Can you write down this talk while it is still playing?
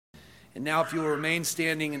And now if you will remain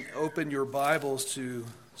standing and open your Bibles to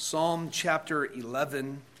Psalm chapter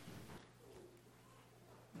 11.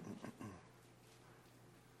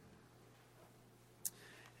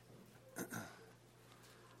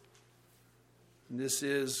 This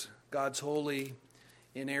is God's holy,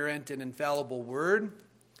 inerrant, and infallible word.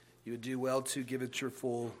 You would do well to give it your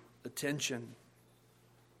full attention.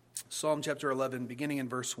 Psalm chapter 11, beginning in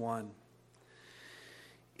verse 1.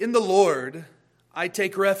 In the Lord I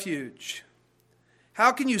take refuge.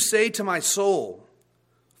 How can you say to my soul,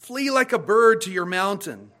 flee like a bird to your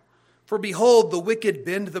mountain? For behold, the wicked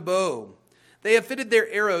bend the bow. They have fitted their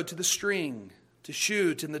arrow to the string, to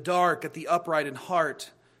shoot in the dark at the upright in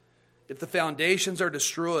heart. If the foundations are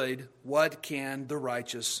destroyed, what can the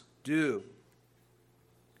righteous do?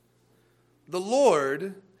 The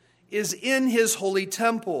Lord is in his holy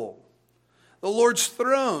temple. The Lord's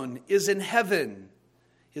throne is in heaven.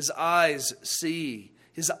 His eyes see.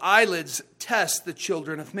 His eyelids test the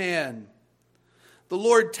children of man. The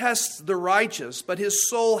Lord tests the righteous, but his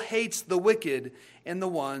soul hates the wicked and the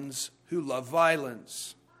ones who love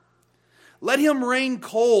violence. Let him rain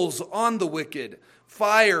coals on the wicked.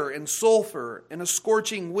 Fire and sulfur and a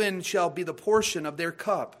scorching wind shall be the portion of their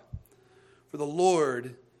cup. For the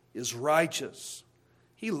Lord is righteous.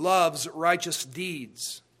 He loves righteous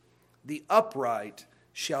deeds. The upright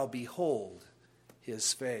shall behold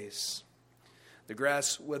his face. The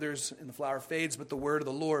grass withers and the flower fades, but the word of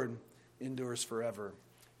the Lord endures forever.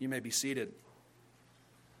 You may be seated.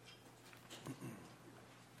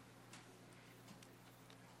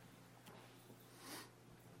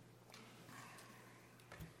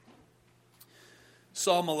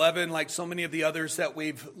 Psalm 11, like so many of the others that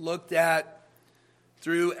we've looked at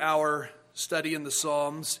through our study in the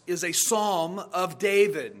Psalms, is a psalm of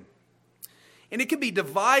David. And it can be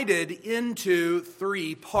divided into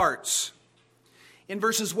three parts. In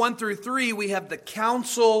verses 1 through 3, we have the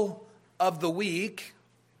counsel of the weak.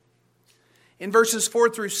 In verses 4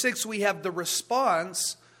 through 6, we have the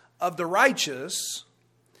response of the righteous.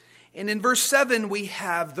 And in verse 7, we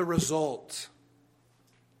have the result.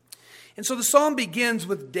 And so the psalm begins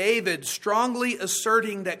with David strongly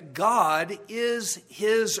asserting that God is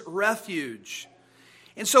his refuge.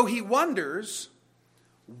 And so he wonders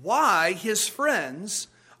why his friends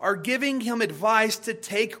are giving him advice to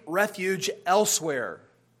take refuge elsewhere.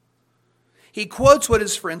 He quotes what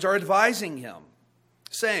his friends are advising him,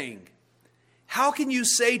 saying, "How can you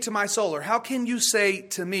say to my soul," or "How can you say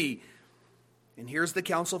to me?" And here's the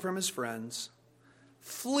counsel from his friends.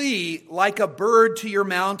 "Flee like a bird to your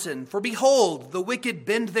mountain, for behold, the wicked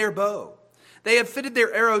bend their bow. They have fitted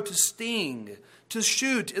their arrow to sting, to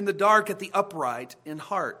shoot in the dark at the upright in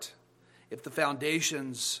heart. If the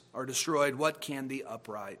foundations are destroyed, what can the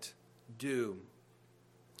upright do?"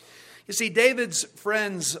 You see, David's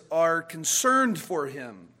friends are concerned for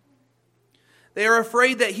him. They are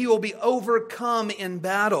afraid that he will be overcome in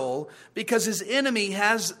battle because his enemy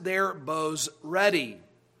has their bows ready.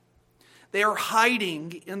 They are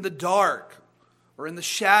hiding in the dark or in the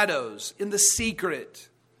shadows, in the secret,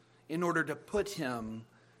 in order to put him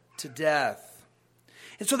to death.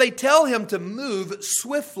 And so they tell him to move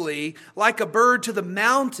swiftly like a bird to the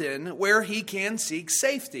mountain where he can seek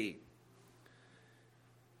safety.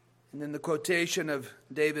 And then the quotation of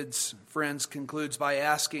David's friends concludes by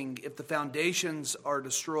asking, if the foundations are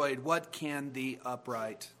destroyed, what can the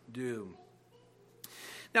upright do?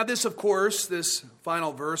 Now this, of course, this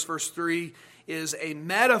final verse, verse 3, is a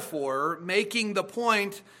metaphor making the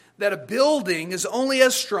point that a building is only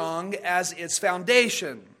as strong as its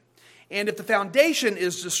foundation. And if the foundation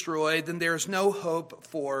is destroyed, then there is no hope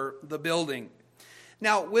for the building.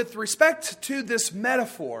 Now, with respect to this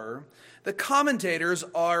metaphor, the commentators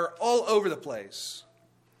are all over the place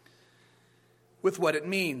with what it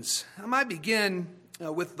means. I might begin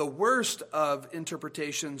with the worst of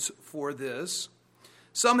interpretations for this.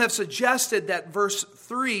 Some have suggested that verse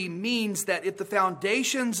 3 means that if the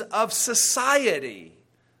foundations of society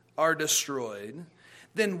are destroyed,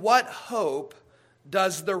 then what hope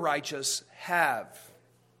does the righteous have?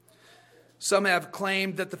 Some have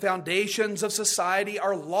claimed that the foundations of society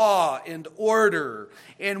are law and order,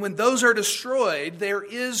 and when those are destroyed, there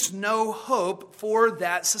is no hope for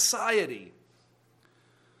that society.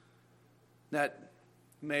 That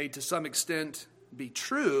may, to some extent, be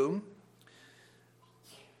true,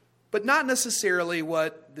 but not necessarily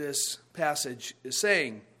what this passage is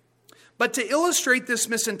saying. But to illustrate this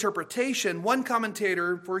misinterpretation, one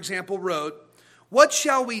commentator, for example, wrote, "What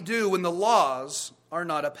shall we do when the laws are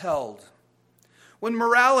not upheld? When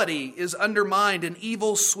morality is undermined and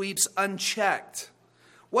evil sweeps unchecked?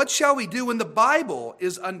 What shall we do when the Bible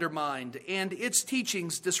is undermined and its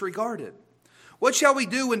teachings disregarded? What shall we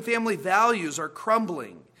do when family values are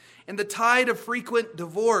crumbling and the tide of frequent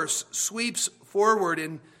divorce sweeps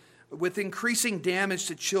forward with increasing damage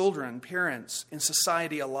to children, parents, and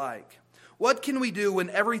society alike? What can we do when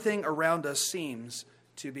everything around us seems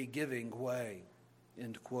to be giving way?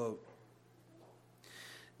 End quote.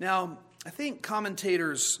 Now, I think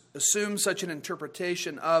commentators assume such an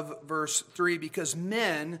interpretation of verse 3 because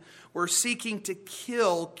men were seeking to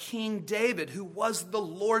kill King David, who was the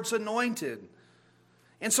Lord's anointed.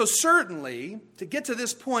 And so certainly, to get to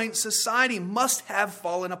this point, society must have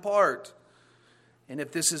fallen apart. And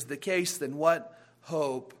if this is the case, then what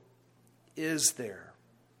hope is there?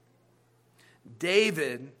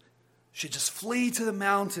 David should just flee to the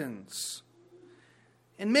mountains.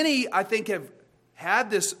 And many, I think, have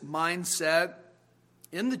had this mindset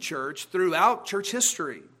in the church throughout church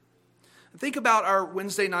history. Think about our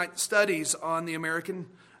Wednesday night studies on the American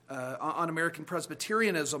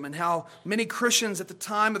Presbyterianism and how many Christians at the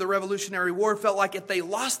time of the Revolutionary War felt like if they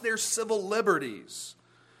lost their civil liberties,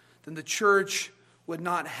 then the church would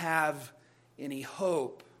not have any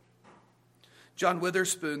hope. John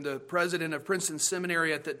Witherspoon, the president of Princeton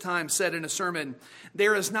Seminary at that time, said in a sermon,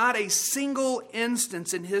 "There is not a single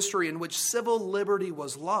instance in history in which civil liberty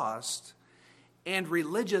was lost and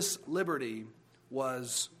religious liberty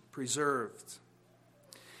was preserved."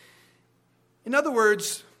 In other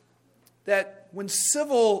words, that when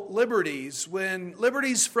civil liberties, when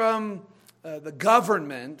liberties from the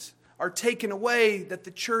government are taken away, that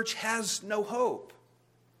the church has no hope.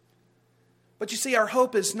 But you see, our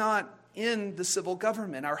hope is not in the civil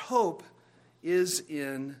government. Our hope is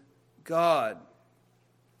in God.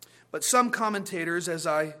 But some commentators, as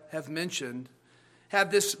I have mentioned,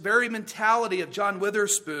 have this very mentality of John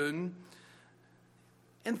Witherspoon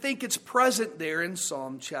and think it's present there in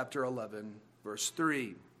Psalm chapter 11, verse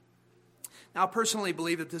 3. Now, I personally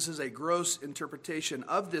believe that this is a gross interpretation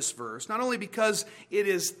of this verse, not only because it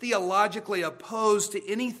is theologically opposed to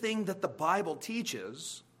anything that the Bible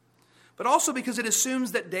teaches, but also because it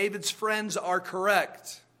assumes that David's friends are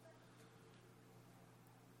correct.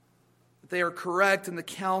 That they are correct in the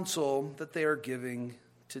counsel that they are giving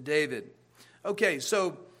to David. Okay,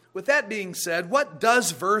 so with that being said, what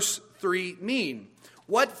does verse 3 mean?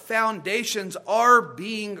 What foundations are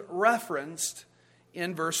being referenced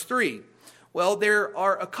in verse 3? Well, there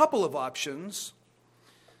are a couple of options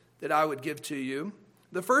that I would give to you.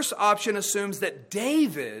 The first option assumes that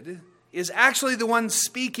David is actually the one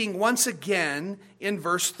speaking once again in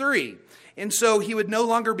verse 3. And so he would no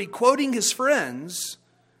longer be quoting his friends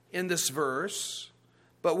in this verse,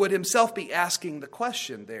 but would himself be asking the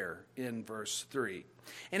question there in verse 3.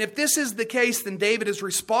 And if this is the case, then David is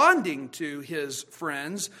responding to his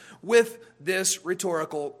friends with this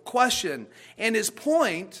rhetorical question. And his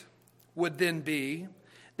point would then be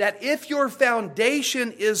that if your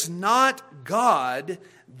foundation is not God,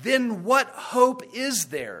 then what hope is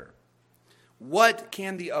there? What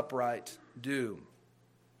can the upright do?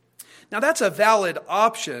 Now that's a valid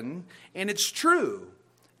option, and it's true,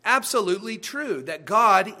 absolutely true, that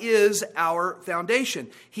God is our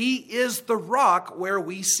foundation. He is the rock where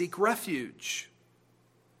we seek refuge.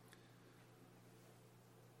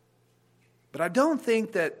 But I don't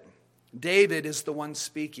think that David is the one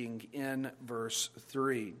speaking in verse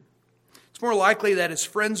 3. It's more likely that his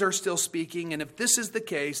friends are still speaking, and if this is the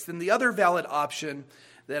case, then the other valid option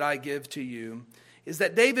that I give to you is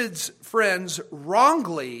that David's friends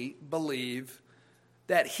wrongly believe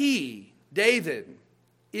that he, David,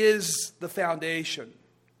 is the foundation.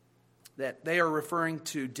 That they are referring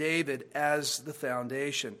to David as the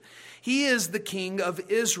foundation. He is the king of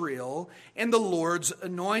Israel and the Lord's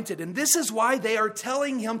anointed. And this is why they are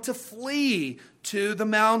telling him to flee to the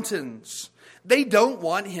mountains. They don't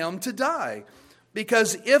want him to die.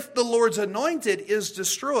 Because if the Lord's anointed is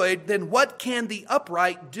destroyed, then what can the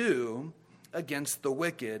upright do against the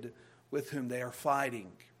wicked with whom they are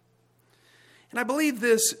fighting? And I believe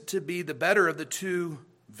this to be the better of the two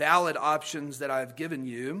valid options that I've given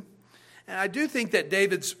you. And I do think that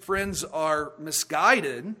David's friends are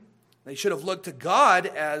misguided. They should have looked to God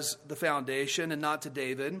as the foundation and not to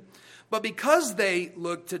David. But because they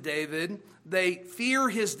look to David, they fear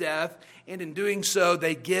his death, and in doing so,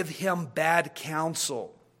 they give him bad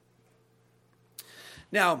counsel.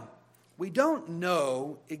 Now, we don't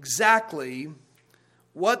know exactly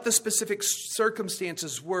what the specific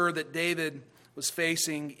circumstances were that David was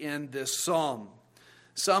facing in this psalm.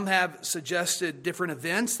 Some have suggested different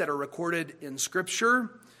events that are recorded in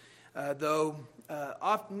Scripture, though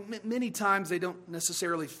many times they don't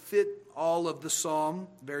necessarily fit all of the psalm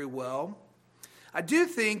very well. I do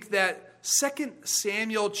think that 2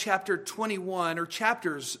 Samuel chapter 21, or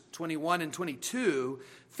chapters 21 and 22,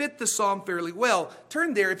 fit the psalm fairly well.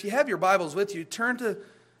 Turn there, if you have your Bibles with you, turn to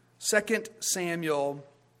 2 Samuel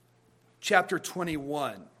chapter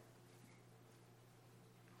 21.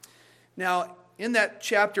 Now, in that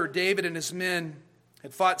chapter, David and his men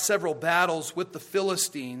had fought several battles with the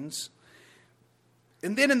Philistines.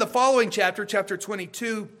 And then in the following chapter, chapter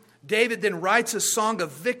 22, David then writes a song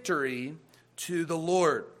of victory to the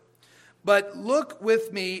Lord. But look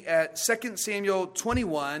with me at 2 Samuel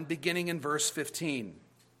 21, beginning in verse 15.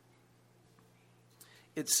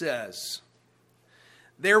 It says,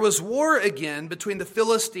 "There was war again between the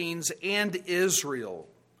Philistines and Israel.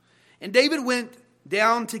 And David went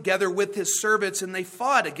down together with his servants, and they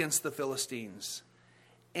fought against the Philistines.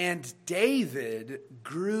 And David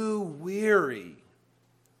grew weary.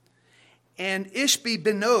 And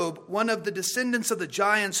Ishbi-Benob, one of the descendants of the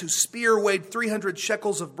giants whose spear weighed 300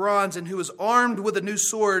 shekels of bronze and who was armed with a new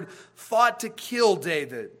sword, fought to kill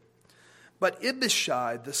David. But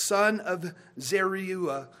Abishai, the son of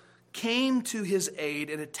Zeruiah, came to his aid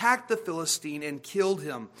and attacked the Philistine and killed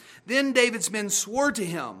him. Then David's men swore to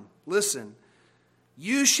him, 'Listen,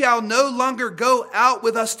 you shall no longer go out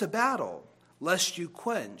with us to battle, lest you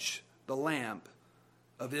quench the lamp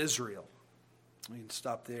of Israel.'" We can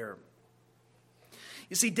stop there.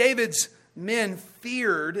 You see, David's men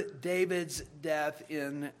feared David's death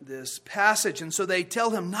in this passage, and so they tell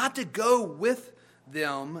him not to go with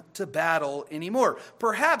them to battle anymore.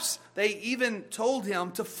 Perhaps they even told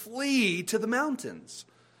him to flee to the mountains,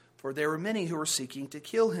 for there were many who were seeking to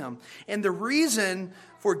kill him. And the reason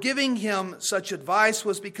for giving him such advice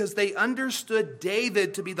was because they understood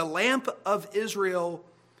David to be the lamp of Israel,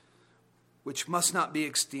 which must not be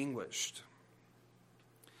extinguished.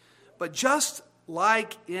 But just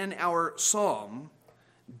like in our psalm,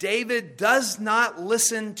 David does not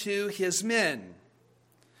listen to his men.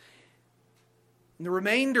 In the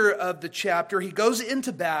remainder of the chapter, he goes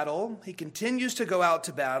into battle, he continues to go out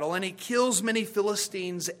to battle, and he kills many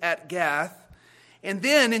Philistines at Gath. And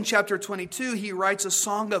then in chapter 22, he writes a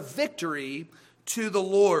song of victory to the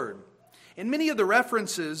Lord. And many of the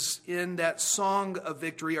references in that song of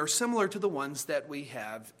victory are similar to the ones that we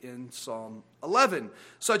have in Psalm 11,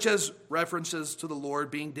 such as references to the Lord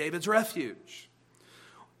being David's refuge,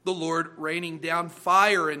 the Lord raining down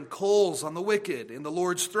fire and coals on the wicked, and the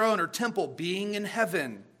Lord's throne or temple being in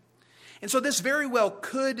heaven. And so this very well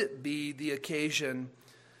could be the occasion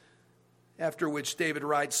after which David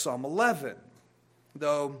writes Psalm 11,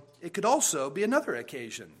 though it could also be another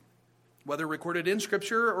occasion, whether recorded in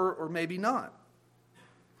Scripture or maybe not.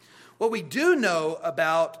 What we do know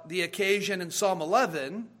about the occasion in Psalm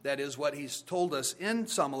 11, that is what he's told us in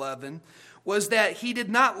Psalm 11, was that he did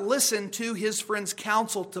not listen to his friend's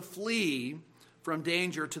counsel to flee from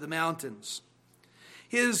danger to the mountains.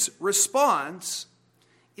 His response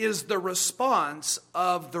is the response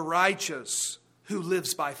of the righteous who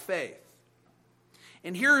lives by faith.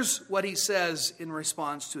 And here's what he says in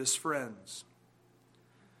response to his friends.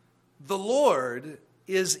 "The Lord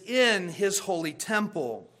is in his holy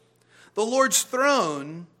temple. The Lord's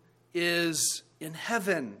throne is in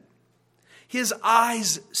heaven. His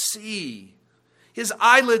eyes see. His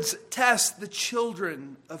eyelids test the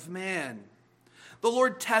children of man. The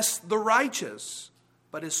Lord tests the righteous,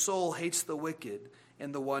 but his soul hates the wicked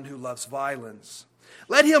and the one who loves violence.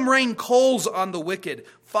 Let him rain coals on the wicked,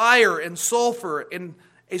 fire and sulfur, and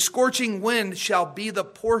a scorching wind shall be the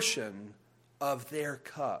portion of their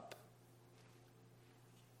cup."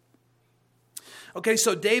 Okay,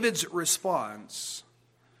 so David's response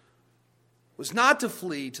was not to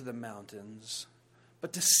flee to the mountains,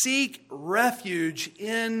 but to seek refuge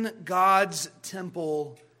in God's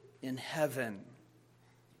temple in heaven.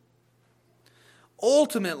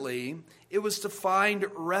 Ultimately, it was to find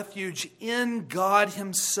refuge in God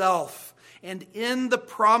himself and in the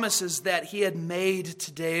promises that he had made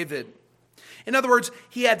to David. In other words,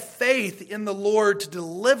 he had faith in the Lord to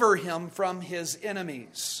deliver him from his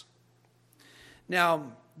enemies.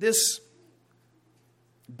 Now, this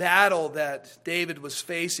battle that David was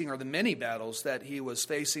facing, or the many battles that he was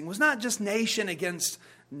facing, was not just nation against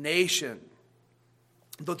nation.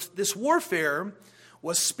 But this warfare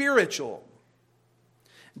was spiritual.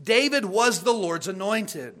 David was the Lord's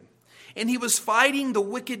anointed, and he was fighting the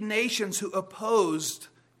wicked nations who opposed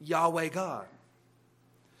Yahweh God.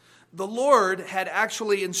 The Lord had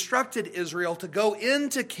actually instructed Israel to go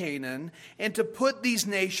into Canaan and to put these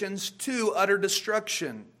nations to utter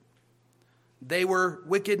destruction. They were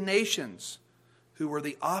wicked nations who were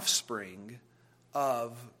the offspring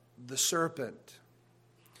of the serpent.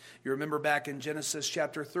 You remember back in Genesis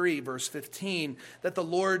chapter 3, verse 15, that the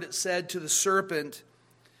Lord said to the serpent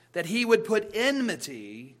that he would put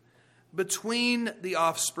enmity between the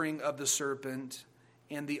offspring of the serpent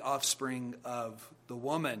and the offspring of the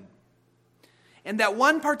woman. And that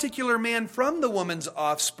one particular man from the woman's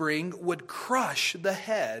offspring would crush the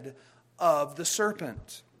head of the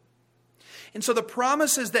serpent. And so the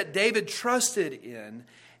promises that David trusted in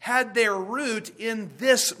had their root in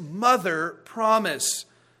this mother promise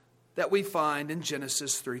that we find in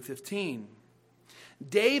Genesis 3:15.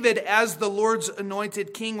 David, as the Lord's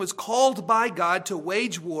anointed king, was called by God to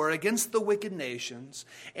wage war against the wicked nations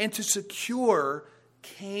and to secure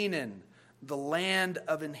Canaan, the land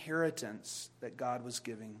of inheritance that God was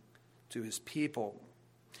giving to his people.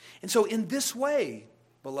 And so in this way,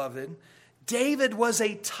 beloved, David was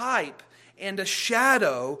a type and a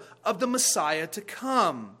shadow of the Messiah to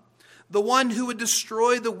come, the one who would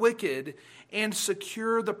destroy the wicked and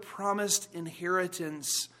secure the promised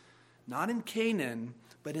inheritance, not in Canaan,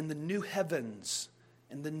 but in the new heavens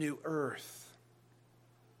and the new earth.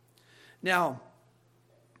 Now,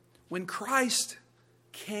 when Christ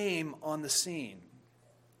came on the scene,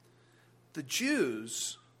 the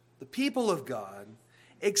Jews, the people of God,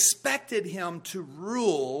 expected him to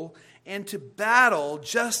rule and to battle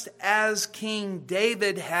just as King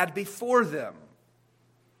David had before them.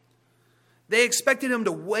 They expected him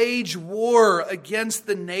to wage war against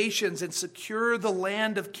the nations and secure the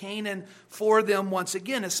land of Canaan for them once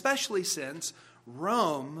again, especially since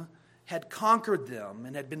Rome had conquered them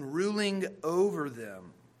and had been ruling over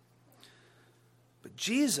them. But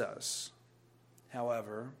Jesus,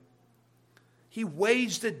 however, he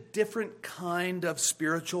waged a different kind of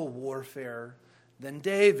spiritual warfare than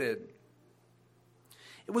David.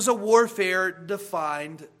 It was a warfare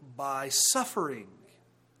defined by suffering.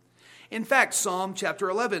 In fact, Psalm chapter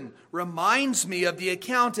 11 reminds me of the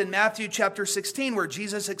account in Matthew chapter 16 where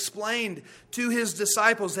Jesus explained to his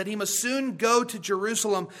disciples that he must soon go to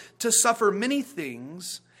Jerusalem to suffer many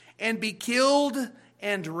things and be killed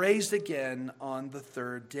and raised again on the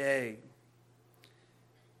third day.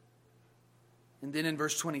 And then in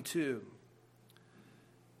verse 22,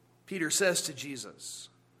 Peter says to Jesus,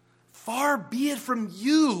 "Far be it from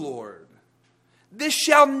you, Lord. This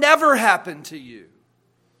shall never happen to you."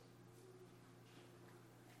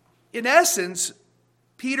 In essence,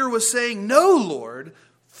 Peter was saying, "No, Lord,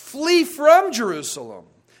 flee from Jerusalem.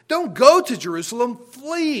 Don't go to Jerusalem,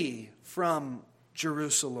 flee from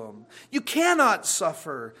Jerusalem. You cannot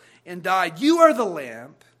suffer and die. You are the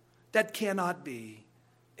lamp that cannot be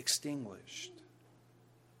extinguished."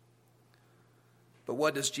 But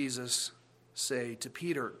what does Jesus say to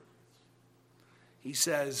Peter? He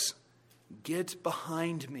says, "Get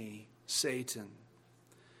behind me, Satan.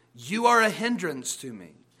 You are a hindrance to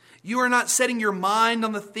me. You are not setting your mind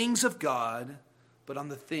on the things of God, but on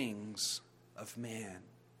the things of man."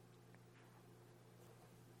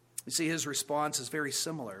 You see, his response is very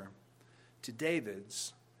similar to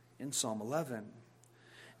David's in Psalm 11.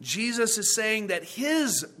 Jesus is saying that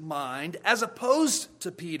his mind, as opposed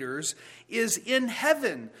to Peter's, is in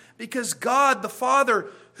heaven because God the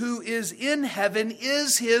Father, who is in heaven,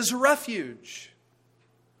 is his refuge.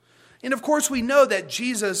 And of course, we know that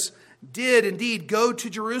Jesus did indeed go to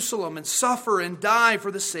Jerusalem and suffer and die for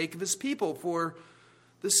the sake of his people, for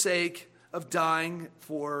the sake of dying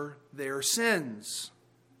for their sins.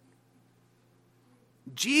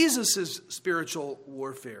 Jesus' spiritual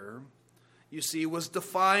warfare, you see, was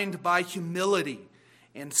defined by humility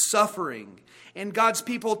and suffering. And God's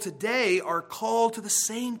people today are called to the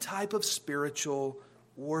same type of spiritual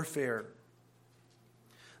warfare.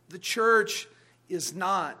 The church is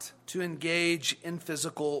not to engage in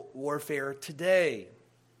physical warfare today.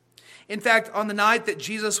 In fact, on the night that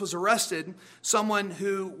Jesus was arrested, someone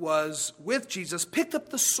who was with Jesus picked up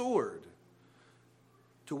the sword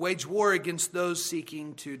to wage war against those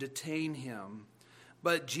seeking to detain him.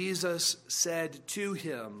 But Jesus said to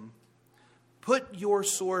him, "Put your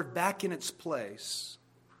sword back in its place,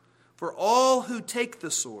 for all who take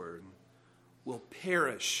the sword will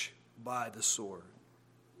perish by the sword."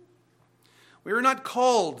 We are not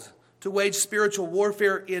called to wage spiritual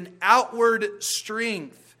warfare in outward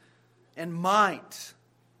strength and might,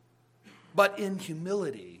 but in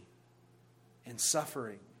humility and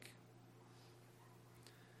suffering.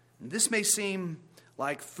 And this may seem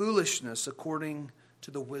like foolishness according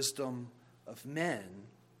to the wisdom of men,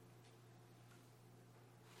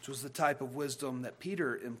 which was the type of wisdom that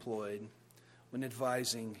Peter employed when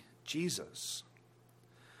advising Jesus.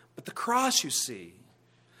 But the cross, you see,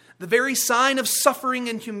 the very sign of suffering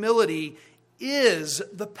and humility, is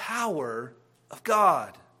the power of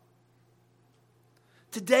God.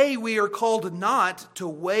 Today we are called not to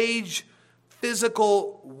wage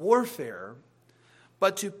physical warfare,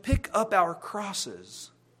 but to pick up our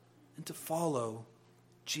crosses and to follow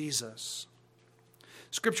Jesus.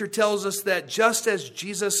 Scripture tells us that just as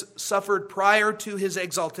Jesus suffered prior to his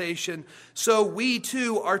exaltation, so we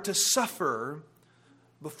too are to suffer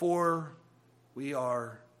before we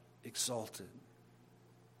are exalted.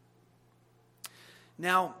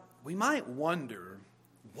 Now, we might wonder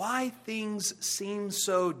why things seem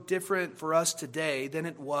so different for us today than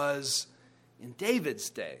it was in David's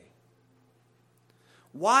day.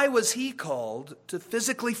 Why was he called to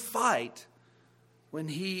physically fight when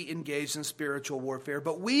he engaged in spiritual warfare?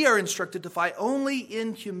 But we are instructed to fight only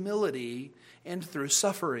in humility and through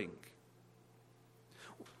suffering.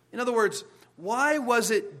 In other words, why was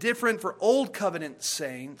it different for Old Covenant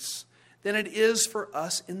saints than it is for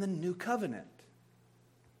us in the New Covenant?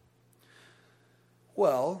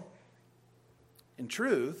 Well, in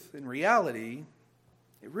truth, in reality,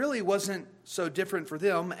 it really wasn't so different for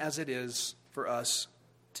them as it is for us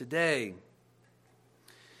today.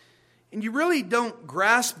 And you really don't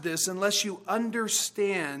grasp this unless you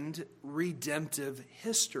understand redemptive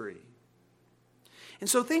history. And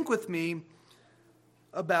so think with me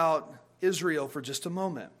about Israel for just a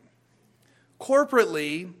moment.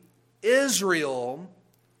 Corporately, Israel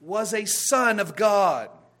was a son of God.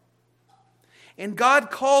 And God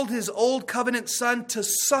called his old covenant son to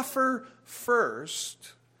suffer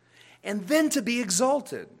first and then to be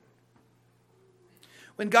exalted.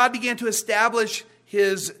 When God began to establish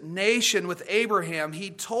his nation with Abraham, he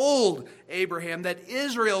told Abraham that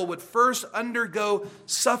Israel would first undergo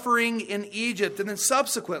suffering in Egypt and then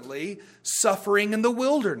subsequently suffering in the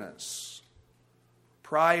wilderness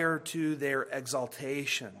prior to their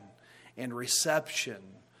exaltation and reception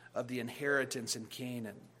of the inheritance in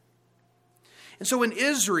Canaan. And so when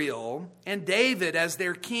Israel and David as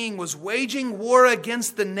their king was waging war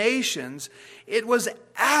against the nations, it was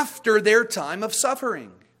after their time of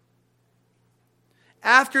suffering,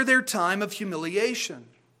 after their time of humiliation.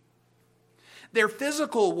 Their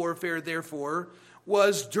physical warfare, therefore,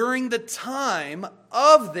 was during the time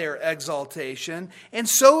of their exaltation, and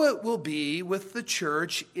so it will be with the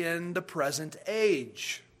church in the present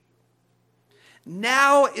age.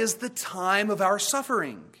 Now is the time of our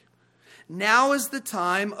suffering. Now is the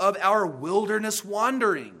time of our wilderness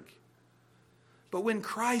wandering. But when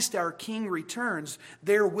Christ our King returns,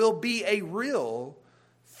 there will be a real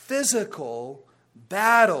physical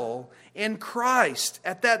battle, and Christ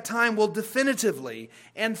at that time will definitively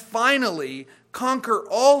and finally conquer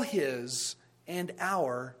all his and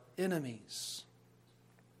our enemies.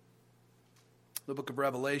 The book of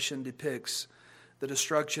Revelation depicts the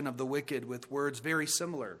destruction of the wicked with words very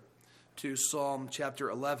similar to Psalm chapter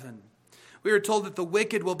 11. We are told that the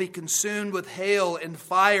wicked will be consumed with hail and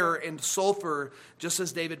fire and sulfur, just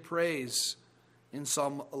as David prays in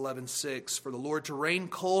Psalm 11:6, for the Lord to rain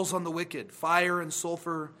coals on the wicked, fire and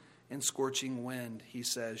sulfur and scorching wind, he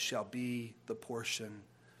says, shall be the portion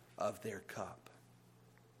of their cup.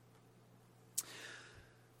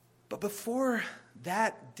 But before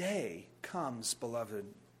that day comes, beloved,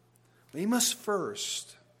 we must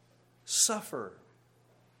first suffer.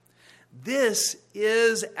 This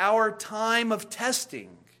is our time of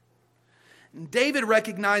testing. David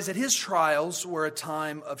recognized that his trials were a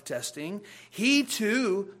time of testing. He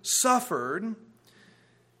too suffered.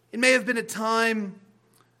 It may have been the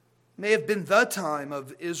time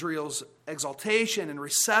of Israel's exaltation and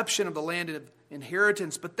reception of the land of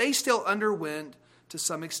inheritance, but they still underwent to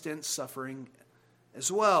some extent suffering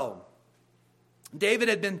as well. David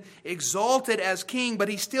had been exalted as king, but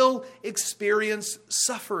he still experienced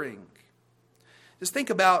suffering. Just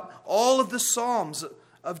think about all of the Psalms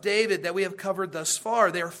of David that we have covered thus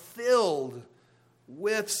far. They're filled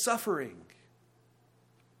with suffering.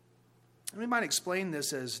 And we might explain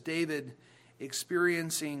this as David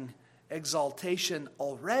experiencing exaltation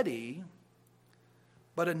already,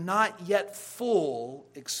 but a not yet full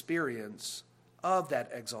experience of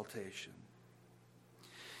that exaltation.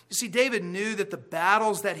 You see, David knew that the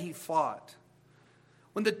battles that he fought,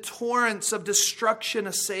 when the torrents of destruction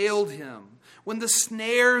assailed him, when the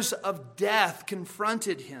snares of death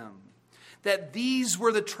confronted him, that these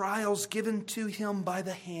were the trials given to him by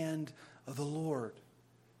the hand of the Lord.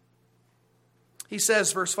 He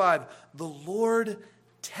says, verse 5, the Lord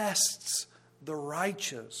tests the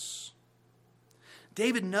righteous.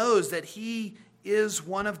 David knows that he is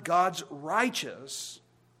one of God's righteous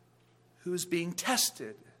who is being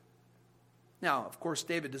tested. Now, of course,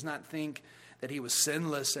 David does not think that he was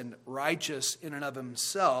sinless and righteous in and of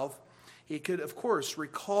himself. He could, of course,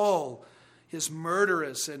 recall his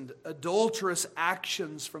murderous and adulterous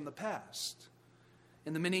actions from the past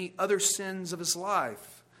and the many other sins of his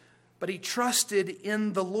life. But he trusted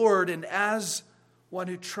in the Lord, and as one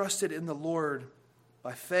who trusted in the Lord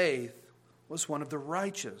by faith, was one of the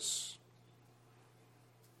righteous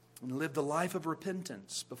and lived the life of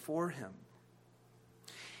repentance before him.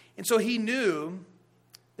 And so he knew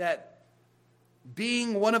that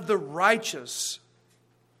being one of the righteous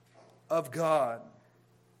of God,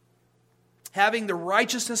 having the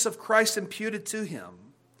righteousness of Christ imputed to him,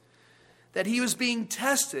 that he was being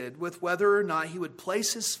tested with whether or not he would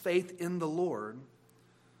place his faith in the Lord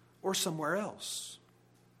or somewhere else.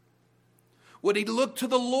 Would he look to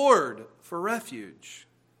the Lord for refuge,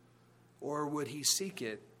 or would he seek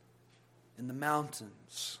it in the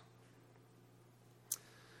mountains?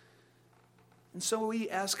 And so we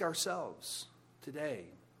ask ourselves today,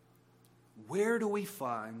 where do we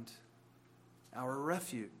find our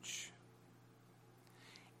refuge?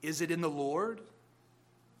 Is it in the Lord,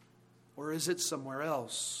 or is it somewhere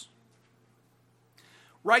else?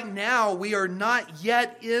 Right now, we are not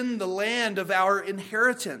yet in the land of our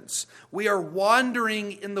inheritance. We are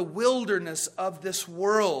wandering in the wilderness of this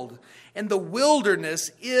world. And the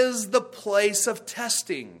wilderness is the place of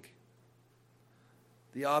testing.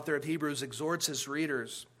 The author of Hebrews exhorts his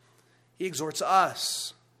readers. He exhorts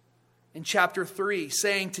us in chapter 3,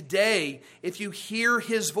 saying, "Today, if you hear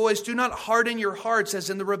his voice, do not harden your hearts as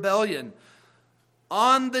in the rebellion,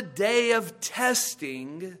 on the day of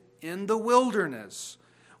testing in the wilderness,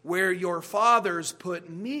 where your fathers put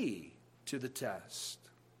me to the test."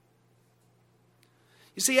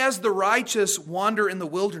 You see, as the righteous wander in the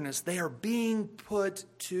wilderness, they are being put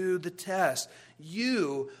to the test.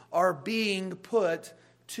 You are being put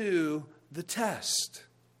to the test.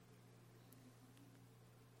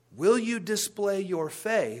 Will you display your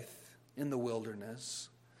faith in the wilderness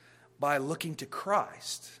by looking to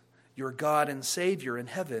Christ, your God and Savior in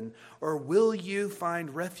heaven, or will you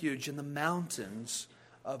find refuge in the mountains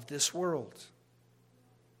of this world?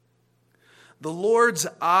 The Lord's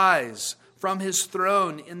eyes from his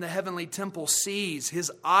throne in the heavenly temple sees,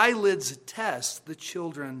 his eyelids test the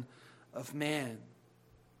children of man.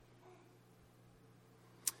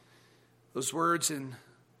 Those words in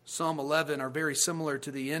Psalm 11 are very similar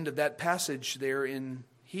to the end of that passage there in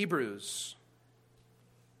Hebrews.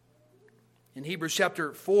 In Hebrews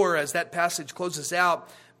chapter 4, as that passage closes out,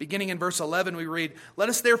 beginning in verse 11, we read, "Let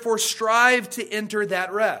us therefore strive to enter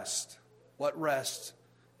that rest." What rest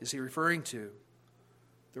is he referring to?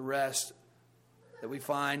 The rest that we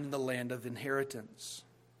find in the land of inheritance.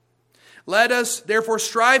 "Let us therefore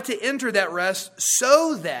strive to enter that rest,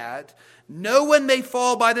 so that no one may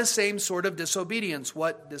fall by the same sort of disobedience."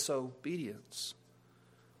 What disobedience?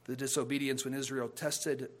 The disobedience when Israel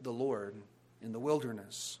tested the Lord in the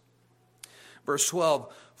wilderness. Verse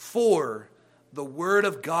 12, "For the word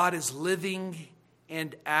of God is living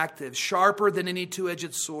and active, sharper than any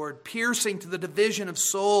two-edged sword, piercing to the division of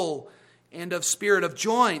soul and of spirit, of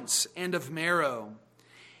joints and of marrow,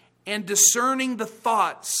 and discerning the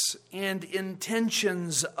thoughts and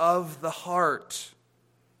intentions of the heart.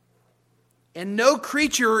 And no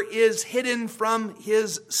creature is hidden from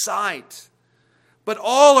his sight, but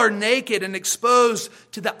all are naked and exposed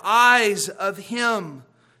to the eyes of him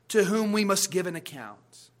to whom we must give an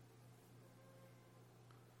account."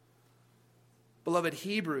 Beloved,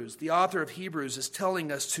 Hebrews, the author of Hebrews, is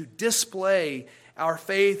telling us to display our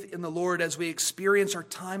faith in the Lord as we experience our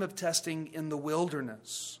time of testing in the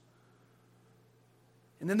wilderness.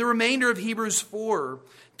 And then the remainder of Hebrews 4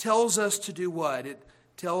 tells us to do what? It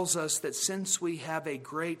tells us that since we have a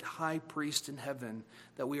great high priest in heaven,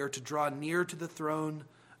 that we are to draw near to the throne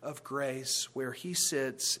of grace where he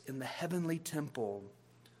sits in the heavenly temple,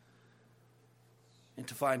 and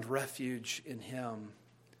to find refuge in him,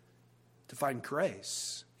 to find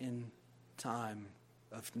grace in time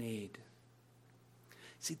of need.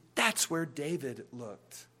 See, that's where David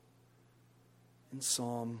looked in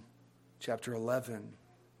Psalm chapter 11.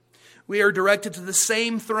 We are directed to the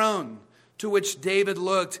same throne to which David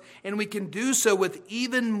looked, and we can do so with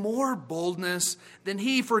even more boldness than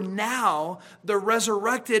he, for now the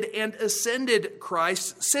resurrected and ascended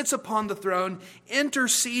Christ sits upon the throne,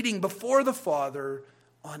 interceding before the Father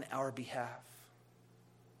on our behalf.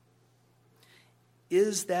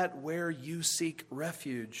 Is that where you seek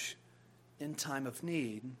refuge in time of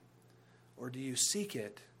need, or do you seek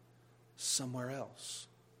it somewhere else?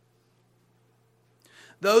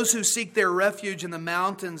 Those who seek their refuge in the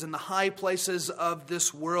mountains and the high places of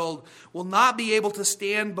this world will not be able to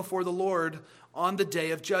stand before the Lord on the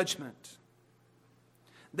day of judgment.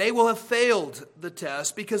 They will have failed the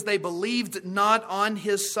test because they believed not on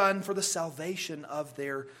his Son for the salvation of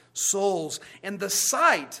their souls. And the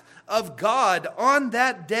sight of God on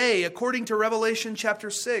that day, according to Revelation chapter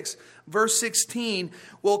 6, verse 16,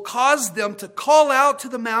 will cause them to call out to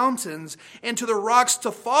the mountains and to the rocks to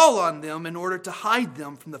fall on them in order to hide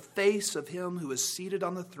them from the face of him who is seated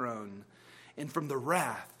on the throne and from the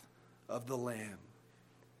wrath of the Lamb.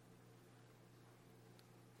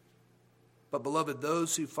 But beloved,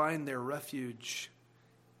 those who find their refuge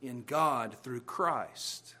in God through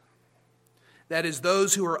Christ, that is,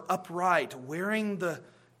 those who are upright, wearing the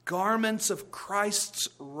garments of Christ's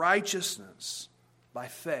righteousness by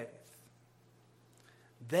faith,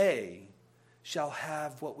 they shall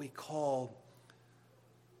have what we call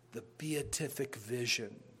the beatific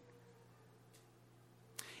vision.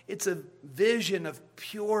 It's a vision of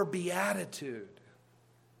pure beatitude.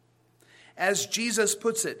 As Jesus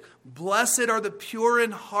puts it, blessed are the pure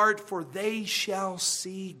in heart, for they shall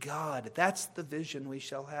see God. That's the vision we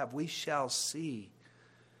shall have. We shall see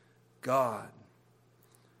God.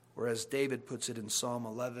 Or as David puts it in Psalm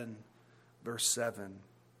 11, verse 7,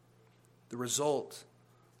 the result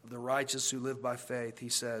of the righteous who live by faith, he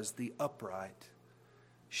says, the upright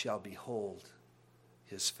shall behold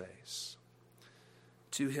his face.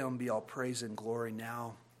 To him be all praise and glory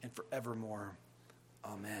now and forevermore.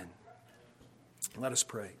 Amen. Let us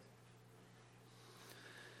pray.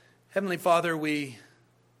 Heavenly Father, we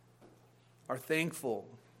are thankful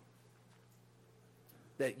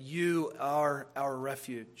that you are our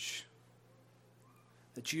refuge,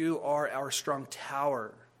 that you are our strong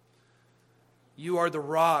tower. You are the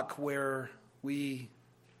rock where we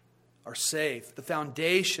are safe, the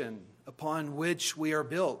foundation upon which we are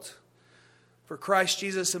built. For Christ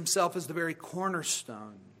Jesus himself is the very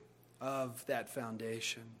cornerstone of that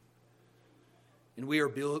foundation. And we are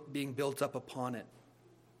being built up upon it.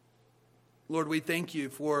 Lord, we thank you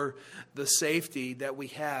for the safety that we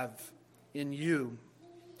have in you.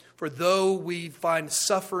 For though we find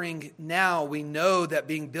suffering now, we know that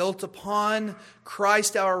being built upon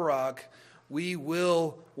Christ our rock, we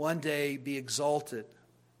will one day be exalted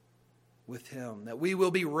with him. That we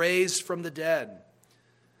will be raised from the dead,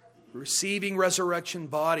 receiving resurrection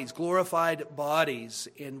bodies, glorified bodies,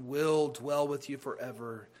 and will dwell with you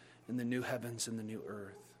forever in the new heavens and the new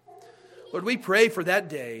earth. Lord, we pray for that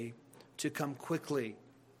day to come quickly.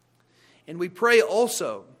 And we pray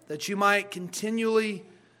also that you might continually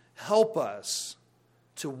help us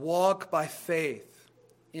to walk by faith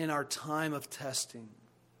in our time of testing.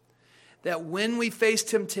 That when we face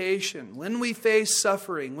temptation, when we face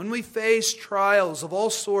suffering, when we face trials of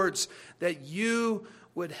all sorts, that you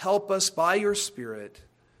would help us by your Spirit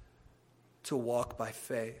to walk by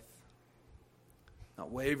faith.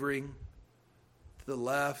 Not wavering to the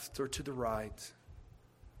left or to the right,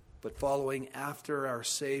 but following after our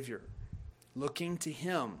Savior, looking to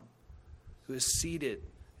him who is seated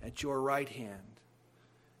at your right hand.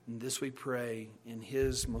 And this we pray in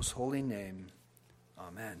his most holy name.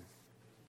 Amen.